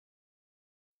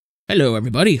Hello,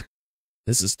 everybody.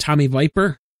 This is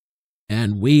TommyViper,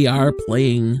 and we are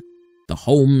playing the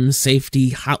Home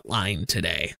Safety Hotline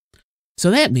today.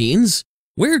 So that means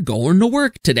we're going to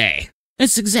work today.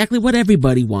 That's exactly what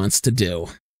everybody wants to do.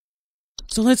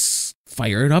 So let's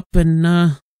fire it up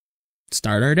and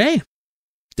start our day.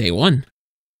 Day one.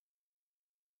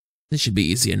 This should be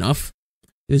easy enough.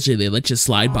 Usually they let you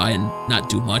slide by and not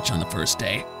do much on the first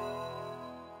day.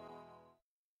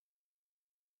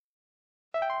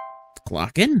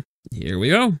 Clock in. Here we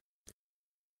go.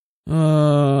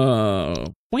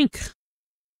 Boink.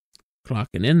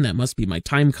 Clocking in. That must be my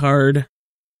time card.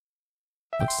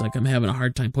 Looks like I'm having a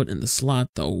hard time putting in the slot,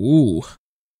 though. Ooh.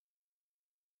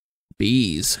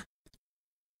 Bees.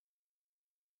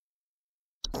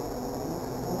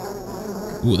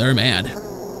 Ooh, they're mad.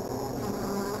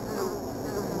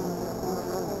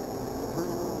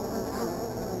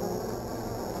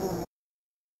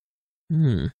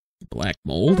 Black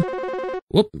mold.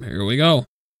 Whoop, here we go.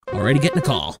 Already getting a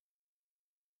call.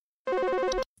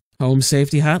 Home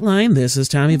Safety Hotline, this is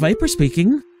TommyViper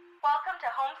speaking. Welcome to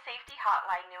Home Safety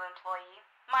Hotline, new employee.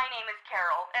 My name is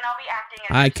Carol, and I'll be acting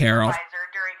as Hi, your Carol.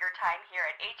 supervisor during your time here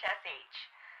at HSH.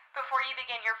 Before you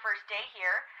begin your first day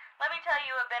here, let me tell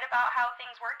you a bit about how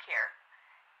things work here.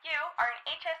 You are an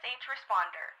HSH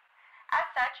responder. As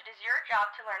such, it is your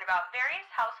job to learn about various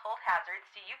household hazards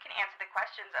so you can answer the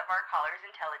questions of our callers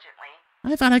intelligently.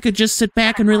 I thought I could just sit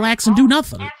back and relax and do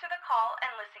nothing. Answer the call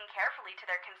and listen carefully to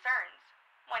their concerns.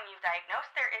 When you've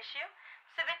diagnosed their issue,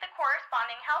 submit the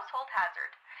corresponding household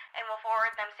hazard, and we'll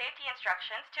forward them safety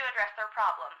instructions to address their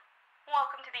problem.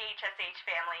 Welcome to the HSH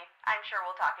family. I'm sure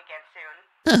we'll talk again soon.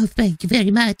 Oh, thank you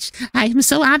very much. I am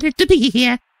so honored to be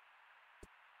here.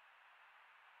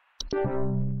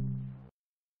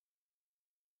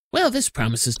 Well, this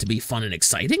promises to be fun and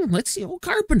exciting. Let's see old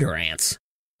carpenter ants.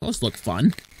 Those look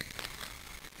fun.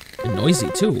 And noisy,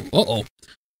 too. Uh-oh.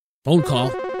 Phone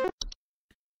call.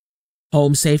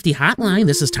 Home Safety Hotline,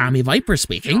 this is TommyViper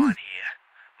speaking. John here.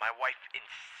 My wife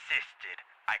insisted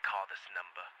I call this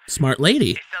number. Smart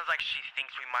lady. It sounds like she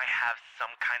thinks we might have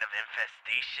some kind of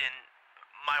infestation.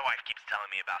 My wife keeps telling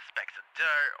me about specks of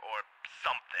dirt or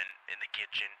something in the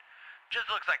kitchen. Just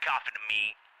looks like coughing to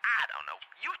me. I don't know.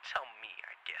 You tell me,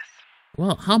 I guess.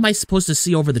 Well, how am I supposed to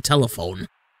see over the telephone?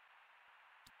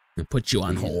 I'll put you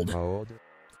on hold.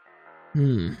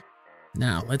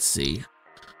 Now, let's see.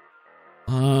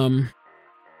 So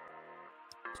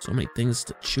many things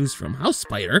to choose from. House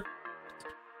spider?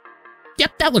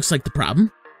 Yep, that looks like the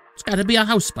problem. It's gotta be a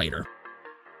house spider.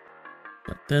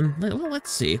 But then, well,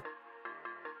 let's see.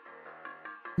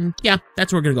 Yeah,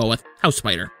 that's what we're gonna go with. House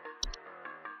spider.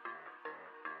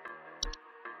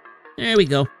 There we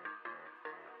go.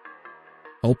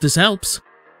 Hope this helps.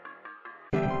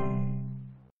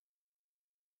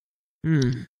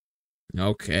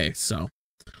 Okay, so.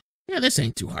 Yeah, this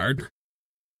ain't too hard.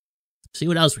 See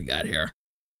what else we got here.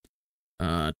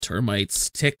 Termites,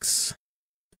 ticks.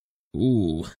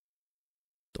 Ooh.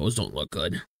 Those don't look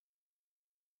good.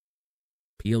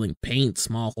 Peeling paint,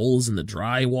 small holes in the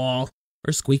drywall,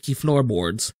 or squeaky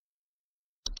floorboards.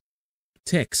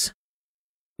 Ticks.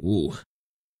 Ooh.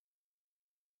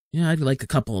 Yeah, I'd like a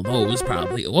couple of those,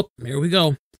 probably. Oh, here we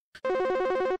go.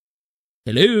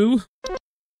 Hello?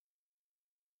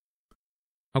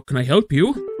 How can I help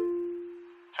you?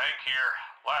 Hank here.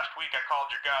 Last week I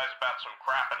called your guys about some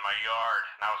crap in my yard,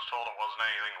 and I was told it wasn't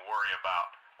anything to worry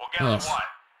about. Well, guess what?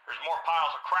 There's more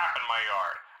piles of crap in my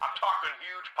yard. I'm talking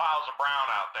huge piles of brown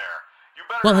out there. You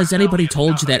better Well, has not anybody tell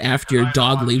me told you that nothing, after your because I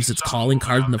dog know leaves I've its seen calling some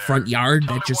card in the out front there. yard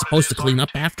Tell that me you're what supposed it to is clean so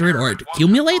up I can after it take or care it of once and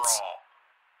accumulates? for all.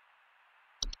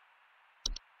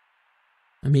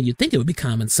 I mean, you'd think it would be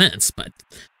common sense, but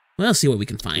we'll see what we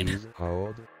can find.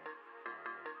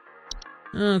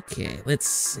 Okay, let's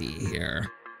see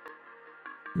here.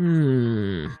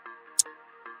 Ooh.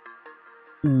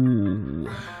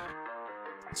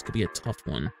 This could be a tough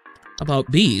one. How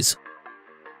about bees?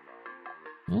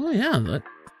 Oh, yeah,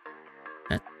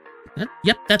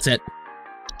 yep, that's it.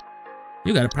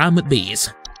 You got a problem with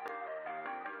bees.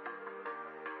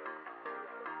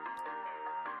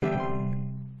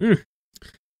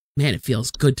 Man, it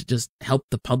feels good to just help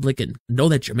the public and know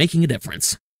that you're making a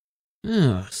difference.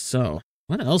 So,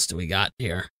 what else do we got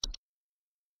here?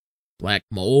 Black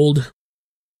mold.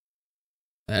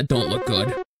 That don't look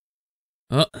good.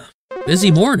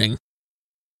 Busy morning.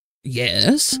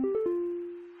 Yes? It's in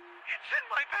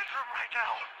my bedroom right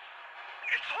now.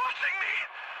 It's watching me.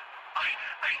 I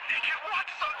think it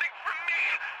wants something from me.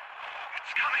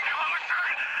 It's coming closer.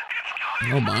 It's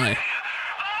coming. Oh my.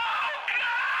 Oh,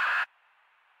 God.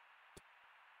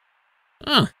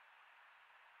 Huh.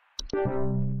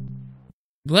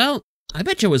 Well, I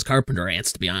bet you it was carpenter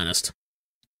ants, to be honest.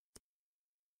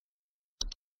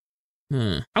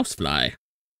 Housefly.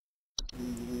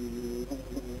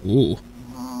 Ooh,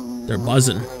 they're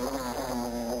buzzing.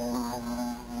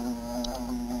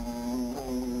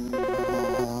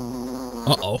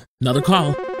 Uh-oh, another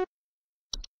call.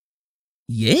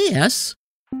 Yes?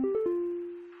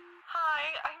 Hi,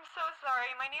 I'm so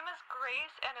sorry. My name is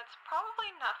Grace, and it's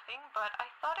probably nothing, but I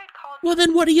thought I'd call... Well,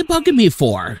 then what are you bugging me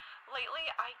for? Lately,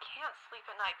 I can't sleep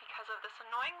at night because of this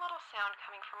annoying little sound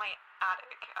coming from my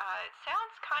attic. It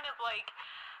sounds kind of like...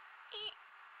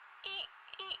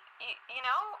 You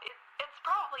know? It's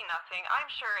probably nothing. I'm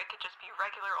sure it could just be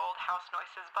regular old house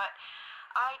noises, but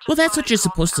I just... Well, that's what you're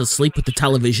supposed to sleep with the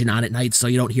television on at night so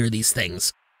you don't hear these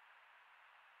things.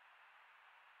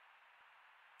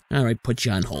 Alright, put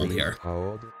you on hold here.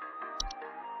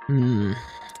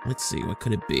 Let's see, what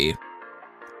could it be?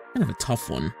 Kind of a tough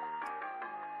one.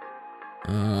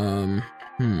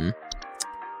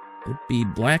 Would be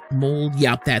black mold.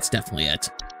 Yep, that's definitely it.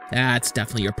 That's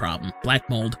definitely your problem. Black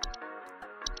mold.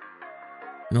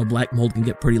 You know, black mold can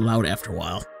get pretty loud after a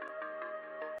while.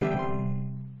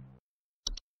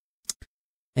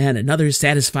 And another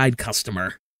satisfied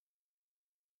customer.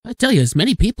 I tell you, as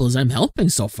many people as I'm helping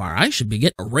so far, I should be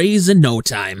getting a raise in no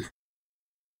time.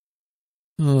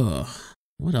 Oh,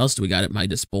 what else do we got at my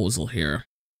disposal here?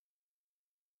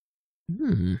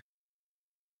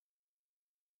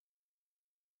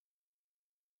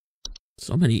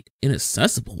 So many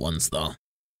inaccessible ones, though.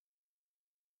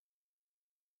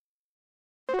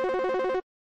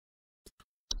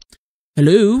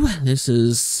 Hello, this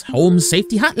is Home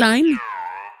Safety Hotline.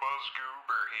 Buzz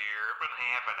Goober here. I've been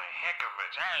having a heck of a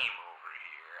time over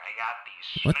here. I got these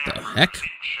What the heck?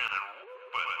 leeching and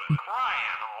whooping and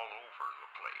crying all over the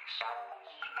place.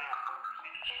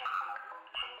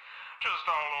 Just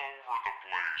all over the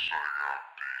place. I got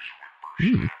these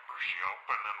whippersnappers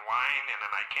yelping and whining,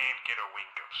 and I can't get a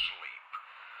wink of sleep.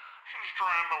 She's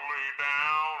trying to lay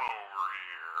down over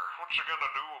here. What's she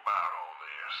gonna do about all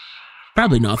this?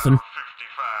 Probably nothing.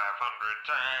 5,500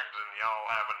 times and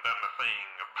y'all haven't done a thing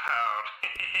about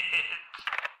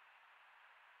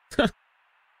it.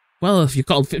 Well, if you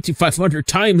called 5,500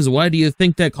 times, why do you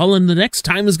think that calling the next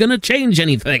time is gonna change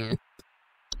anything?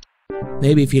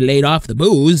 Maybe if you laid off the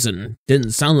booze and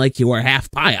didn't sound like you were half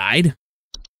pie-eyed.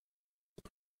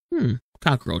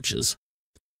 Cockroaches.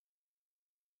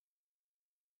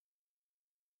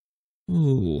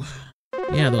 Ooh.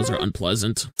 Yeah, those are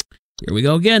unpleasant. Here we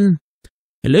go again.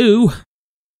 Hello? Hey,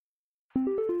 do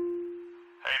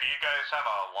you guys have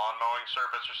a lawn mowing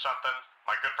service or something?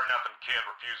 My good-for-nothing kid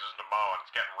refuses to mow, and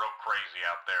it's getting real crazy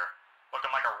out there.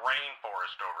 Looking like a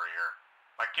rainforest over here.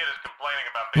 My kid is complaining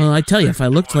about... Well, I tell you, if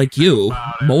I looked like you,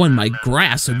 mowing my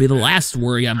grass would be the last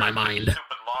worry on my mind.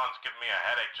 Stupid lawn's giving me a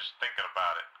headache just thinking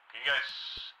about it. Can you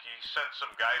send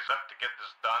some guys up to get this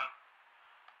done?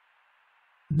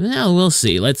 Well, we'll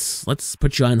see. Let's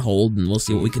put you on hold, and we'll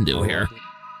see what we can do here.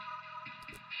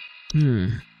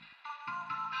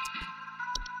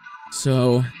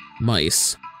 So,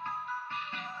 mice.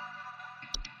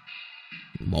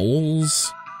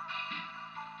 Moles.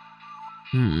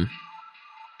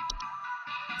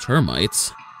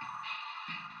 Termites.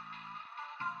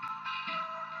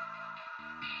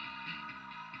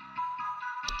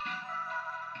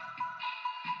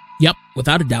 Yep,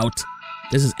 without a doubt.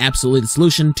 This is absolutely the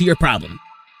solution to your problem.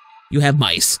 You have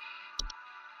mice.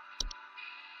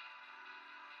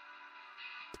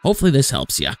 Hopefully this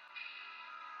helps you.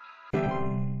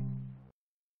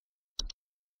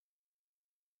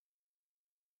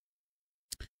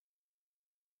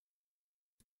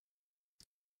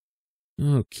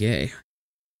 Okay.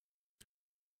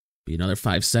 Be another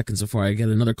 5 seconds before I get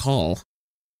another call.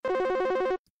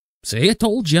 See, I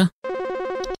told you.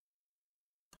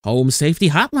 Home Safety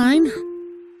Hotline.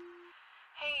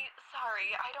 Hey,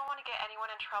 sorry, I don't want to get anyone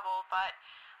in trouble, but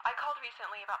I called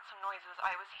recently about some noises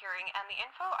I was hearing, and the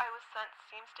info I was sent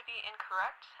seems to be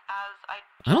incorrect, as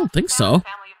I don't think found so. a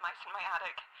family of mice in my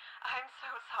attic. I'm so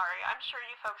sorry. I'm sure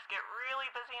you folks get really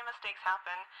busy and mistakes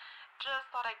happen. Just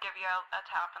thought I'd give you a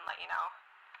tap and let you know.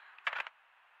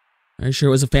 Are you sure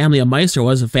it was a family of mice or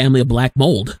was it a family of black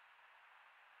mold?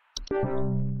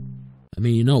 I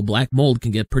mean, you know, black mold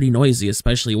can get pretty noisy,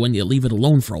 especially when you leave it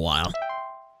alone for a while.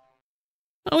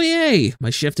 Oh, yay! My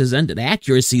shift has ended.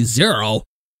 Accuracy 0.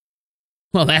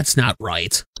 Well, that's not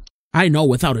right. I know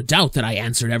without a doubt that I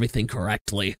answered everything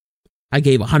correctly. I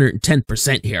gave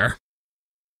 110% here.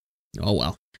 Oh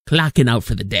well, clocking out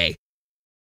for the day.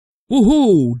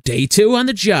 Woohoo! Day 2 on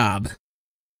the job.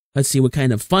 Let's see what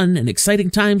kind of fun and exciting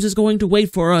times is going to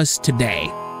wait for us today.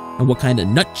 and what kind of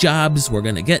nut jobs we're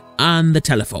gonna get on the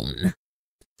telephone.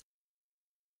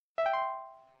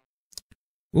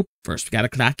 Oop, first we gotta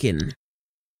clock in.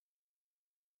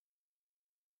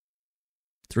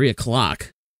 3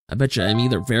 o'clock. I bet you I'm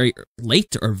either very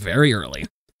late or very early.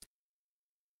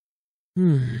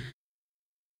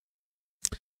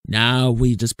 Now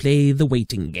we just play the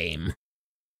waiting game.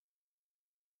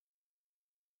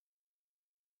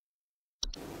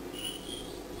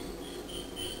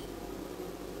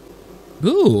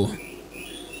 Ooh.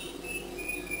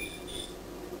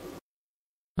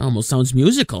 Almost sounds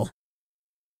musical.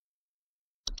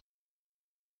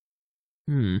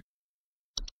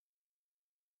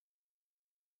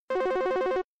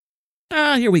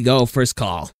 Here we go. First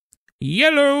call.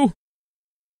 Yellow.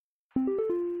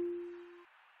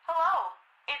 Hello,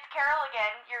 it's Carol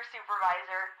again, your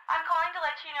supervisor. I'm calling to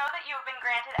let you know that you have been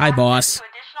granted Hi, access boss. to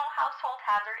additional household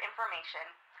hazard information.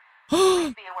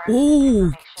 Please be aware that Oh,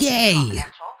 this information yay. is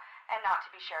confidential and not to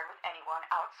be shared with anyone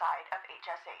outside of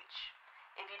HSH.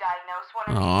 If you diagnose one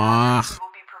of these hazards, we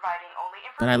will be providing only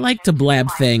information But I like to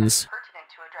blab things. pertinent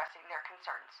to addressing their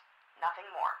concerns. Nothing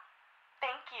more.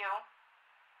 Thank you.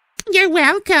 You're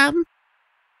welcome.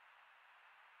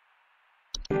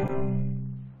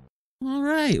 All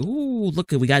right. Ooh, look,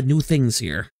 we got new things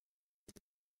here.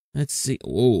 Let's see.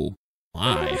 Oh,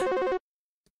 my.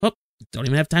 Oh, don't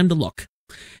even have time to look.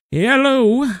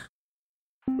 Hello. Hey,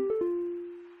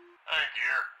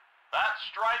 dear. That's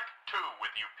strike 2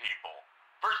 with you people.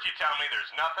 First you tell me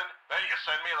there's nothing, then you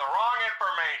send me the wrong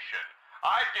information.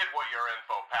 I did what your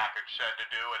info package said to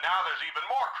do, and now there's even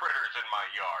more critters in my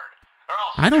yard. They're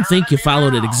all I don't staring think you at me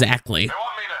followed it now. exactly. They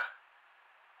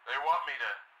want me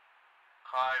to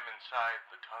climb inside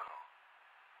the tunnel.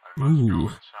 I must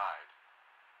go inside.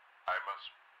 I must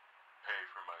pay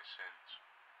for my sins.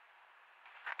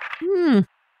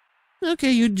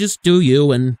 Okay, you just do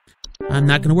you, and I'm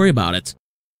not gonna worry about it.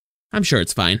 I'm sure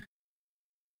it's fine.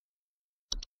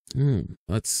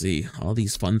 Let's see. All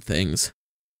these fun things.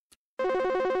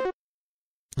 Oh,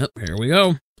 here we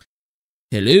go.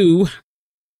 Hello. Do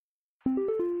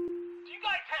you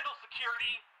guys handle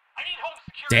security? I need home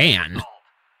security. Dan. installed.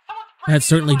 Someone's That breaking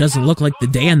certainly into my doesn't house look like and the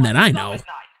goes Dan off that on I me know. at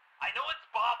night. I know it's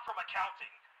Bob from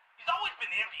accounting. He's always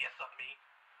been envious of me.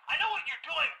 I know what you're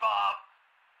doing, Bob.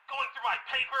 Going through my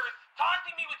papers,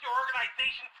 taunting me with your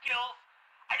organization skills.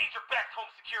 I need your best home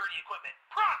security equipment.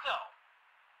 Pronto!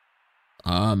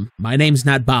 My name's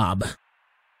not Bob.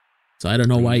 So I don't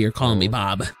know why you're calling me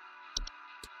Bob.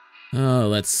 Oh,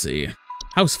 let's see.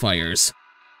 House fires.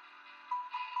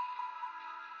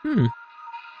 You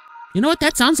know what?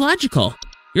 That sounds logical.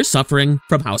 You're suffering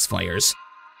from house fires.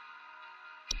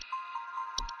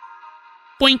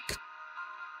 Boink.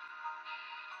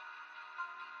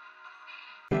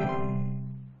 I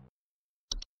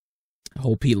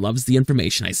hope he loves the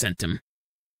information I sent him.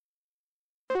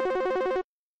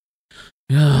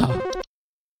 Oh.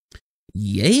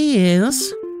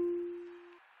 Yes.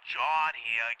 John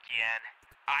here again.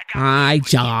 Hi,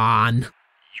 John.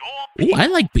 Your Ooh, I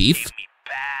like beef. gave me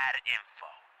bad info.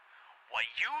 What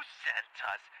you sent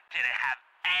us didn't have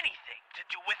anything to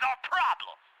do with our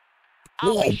problem.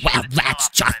 Oh, I'll be sure well, to that's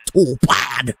tell our just friends too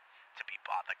bad. to be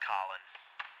bothered calling.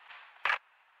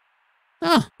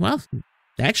 Oh, well,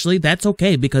 actually, that's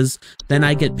okay, because then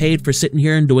I get paid for sitting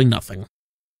here and doing nothing.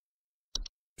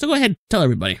 So go ahead, tell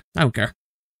everybody. I don't care.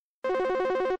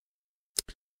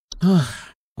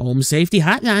 Home Safety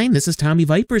Hotline, this is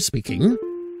TommyViper speaking.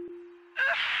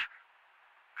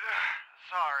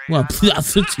 Sorry. Well,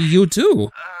 that's it to you, too.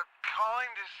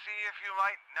 Calling to see if you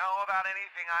might know about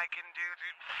anything I can do to...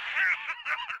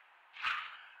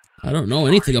 I don't know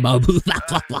anything about anything you can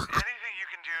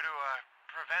do to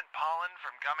prevent pollen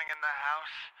from coming in the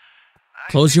house?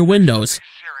 Close your windows.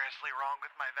 Seriously wrong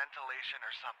with my ventilation or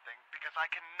something, because I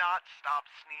cannot stop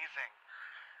sneezing.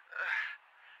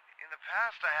 In the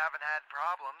past, I haven't had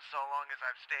problems so long as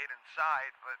I've stayed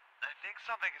inside, but I think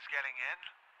something is getting in.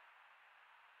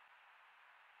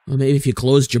 Well, maybe if you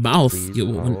closed your mouth, you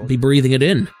wouldn't be breathing it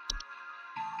in.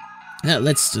 Yeah,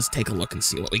 let's just take a look and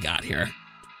see what we got here.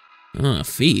 A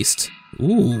feast.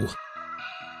 Ooh.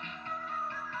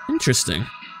 Interesting.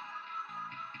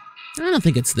 I don't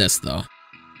think it's this, though.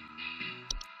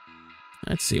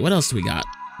 Let's see, what else do we got?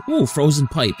 Ooh, frozen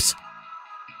pipes.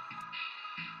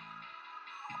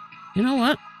 You know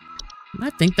what?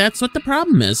 I think that's what the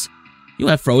problem is. You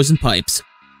have frozen pipes.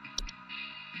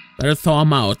 Better thaw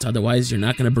them out, otherwise you're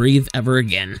not going to breathe ever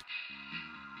again.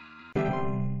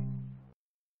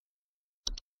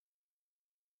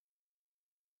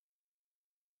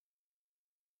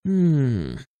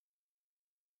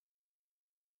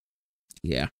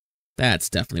 Yeah, That's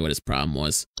definitely what his problem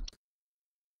was.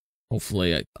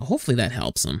 Hopefully that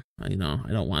helps him. You know,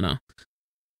 I don't want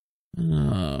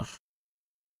to...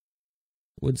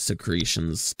 wood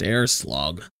secretions, stair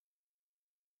slug.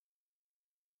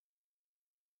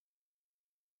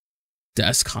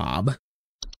 Desk hob.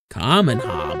 Common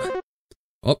hob.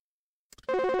 Oh.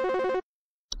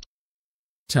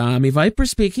 TommyViper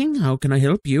speaking. How can I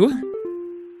help you? Do you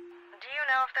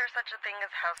know if there's such a thing as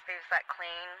house thieves that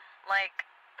clean? Like,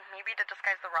 maybe to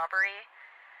disguise the robbery?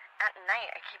 At night,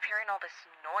 I keep hearing all this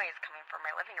noise coming from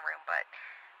my living room, but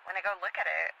when I go look at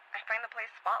it, I find the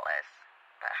place spotless,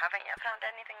 but haven't yet found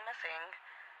anything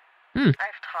missing.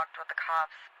 I've talked with the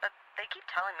cops, but they keep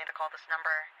telling me to call this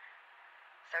number.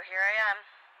 So here I am.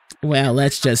 Well,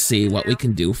 let's just see what we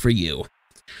can do for you.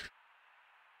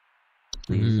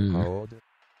 Please hold.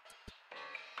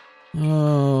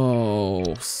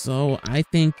 Oh, so I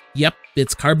think, yep,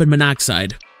 it's carbon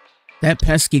monoxide. That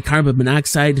pesky carbon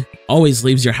monoxide always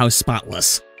leaves your house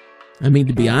spotless. I mean,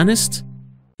 to be honest,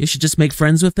 you should just make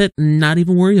friends with it and not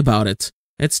even worry about it.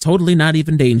 It's totally not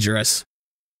even dangerous.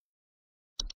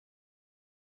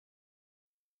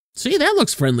 See, that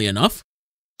looks friendly enough.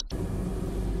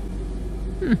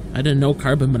 I didn't know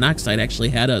carbon monoxide actually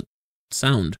had a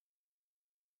sound.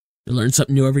 You learn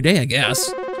something new every day, I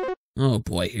guess. Oh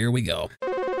boy, here we go.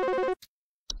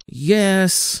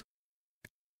 Yes.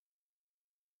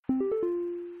 Hey,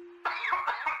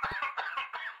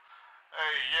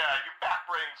 yeah, you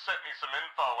backbrain sent me some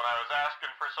info when I was asking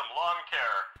for some lawn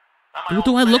care. Now my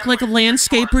Do I look like a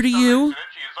landscaper to you?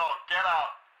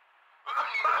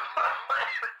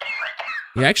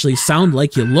 You actually sound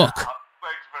like you look.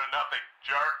 Thanks for nothing,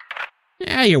 jerk.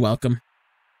 Yeah, you're welcome.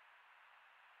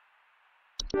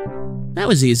 That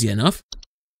was easy enough.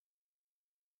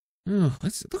 Oh,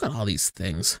 let's look at all these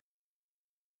things.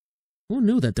 Who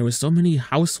knew that there were so many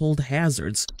household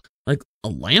hazards? Like a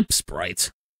lamp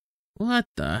sprite. What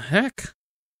the heck?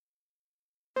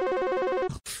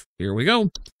 Here we go.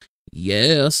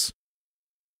 Yes.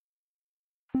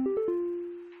 Hey,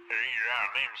 yeah,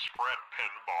 name's Fred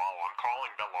Pinball. I'm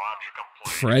calling to lodge a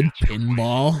complaint. Fred against your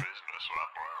Pinball? place of business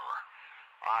up there.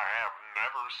 I have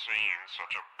never seen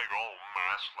such a big old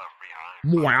mess left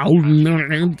behind. Wow.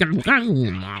 Tons of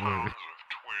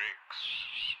twigs,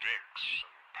 sticks,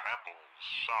 and pebbles.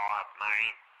 So I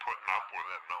ain't putting up with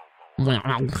it no more. Well,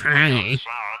 okay.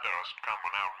 Sawdust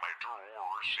coming out my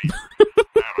drawers.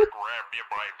 Had to grab you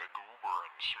by the goober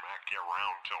and smack you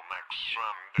around till next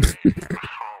Sunday.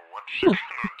 Oh, what's you gonna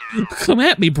do? Come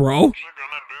at me, bro. What's you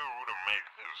gonna do to make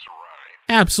this right?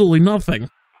 Absolutely nothing.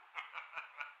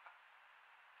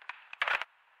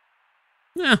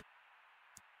 Yeah.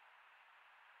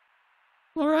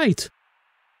 All right.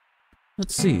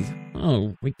 Let's see.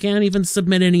 Oh, we can't even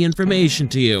submit any information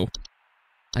to you.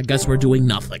 I guess we're doing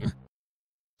nothing.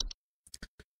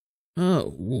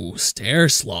 Oh, ooh, stair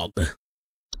slug.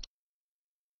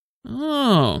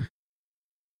 Oh.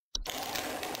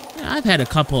 Yeah, I've had a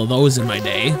couple of those in my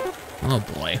day. Oh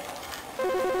boy.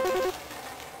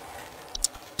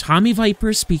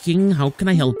 TommyViper speaking. How can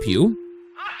I help you?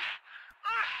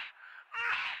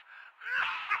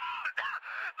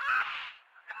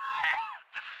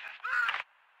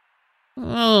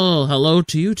 Oh, hello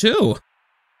to you too.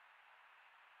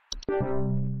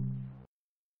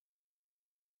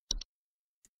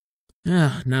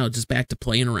 Ah, now just back to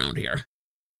playing around here.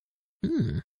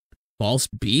 False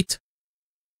beat?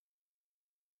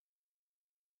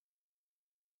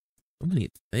 So many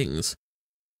things.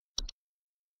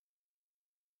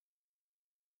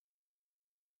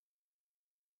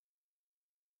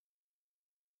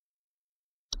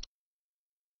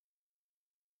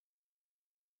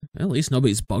 Well, at least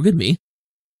nobody's bugging me.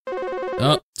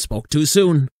 Oh, spoke too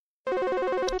soon.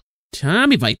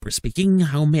 TommyViper speaking.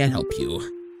 How may I help you?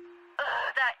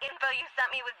 That info you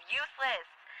sent me was useless.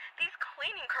 These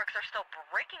cleaning crooks are still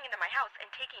breaking into my house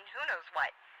and taking who knows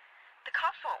what. The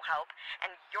cops won't help,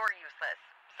 and you're useless.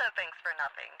 So thanks for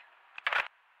nothing.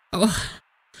 Oh,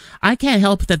 I can't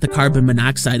help that the carbon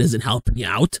monoxide isn't helping you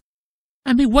out.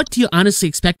 I mean, what do you honestly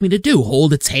expect me to do?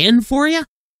 Hold its hand for you?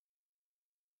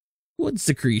 Wood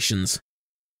secretions.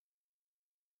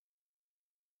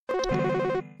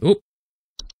 Oh.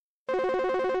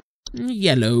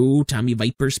 Yellow,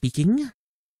 TommyViper speaking. It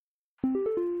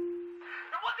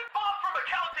wasn't Bob from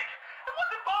accounting. It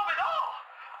wasn't Bob at all.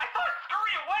 I thought I'd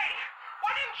scurry away.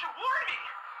 Why didn't you warn me?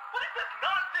 What is this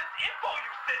nonsense info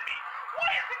you sent me?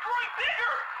 Why is it growing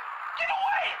bigger? Get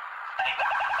away! Stay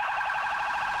back!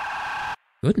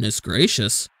 Goodness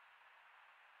gracious.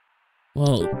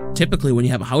 Well, typically when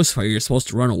you have a house fire, you're supposed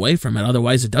to run away from it,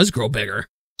 otherwise it does grow bigger.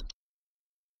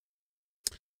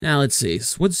 Now let's see.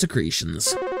 Wood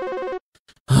secretions.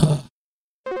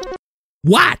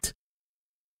 What?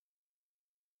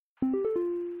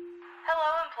 Hello,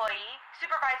 employee.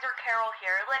 Supervisor Carol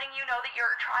here, letting you know that your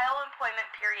trial employment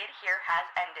period here has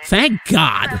ended. Thank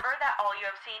God. Remember that all you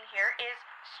have seen here is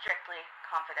strictly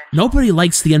confidential. Nobody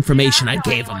likes the information I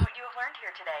gave him. him. What you have learned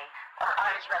here today. Our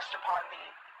eyes rest upon me.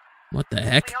 What the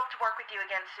heck? We hope to work with you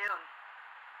again soon.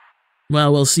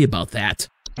 Well, we'll see about that.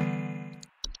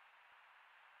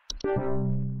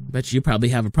 Bet you probably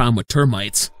have a problem with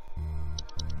termites.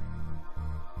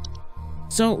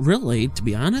 So, really, to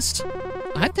be honest,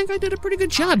 I think I did a pretty good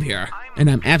job here. And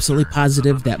I'm absolutely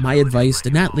positive that my advice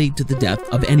did not lead to the death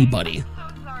of anybody.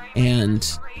 And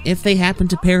if they happen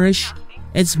to perish,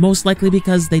 it's most likely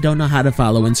because they don't know how to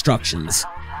follow instructions.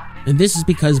 And this is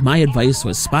because my advice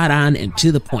was spot on and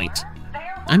to the point.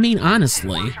 I mean,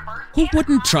 honestly, who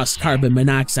wouldn't trust carbon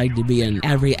monoxide to be in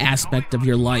every aspect of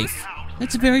your life?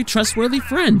 It's a very trustworthy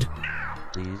friend.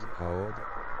 Please hold.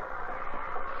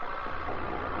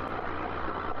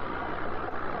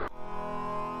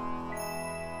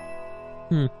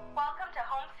 Welcome to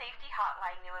Home Safety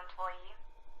Hotline, new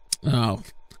employee. Oh,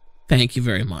 thank you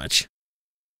very much.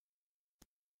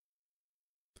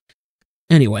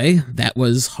 Anyway, that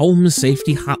was Home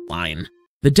Safety Hotline,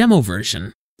 the demo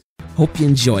version. Hope you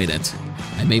enjoyed it.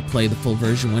 I may play the full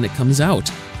version when it comes out.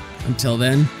 Until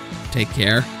then, take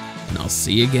care, and I'll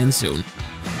see you again soon.